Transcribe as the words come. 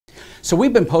So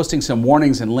we've been posting some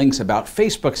warnings and links about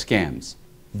Facebook scams.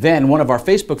 Then one of our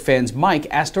Facebook fans, Mike,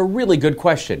 asked a really good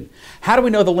question. How do we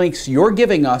know the links you're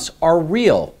giving us are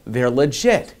real? They're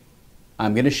legit.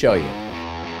 I'm going to show you.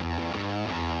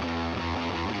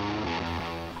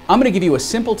 I'm going to give you a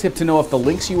simple tip to know if the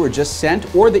links you were just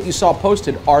sent or that you saw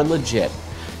posted are legit.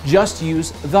 Just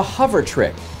use the hover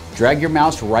trick. Drag your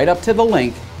mouse right up to the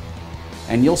link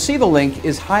and you'll see the link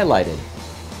is highlighted.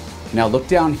 Now look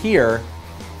down here,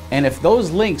 and if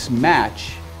those links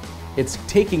match, it's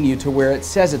taking you to where it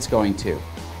says it's going to.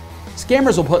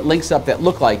 Scammers will put links up that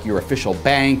look like your official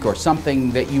bank or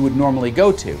something that you would normally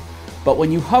go to. But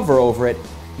when you hover over it,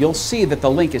 you'll see that the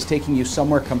link is taking you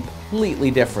somewhere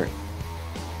completely different.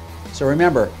 So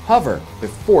remember, hover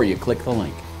before you click the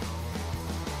link.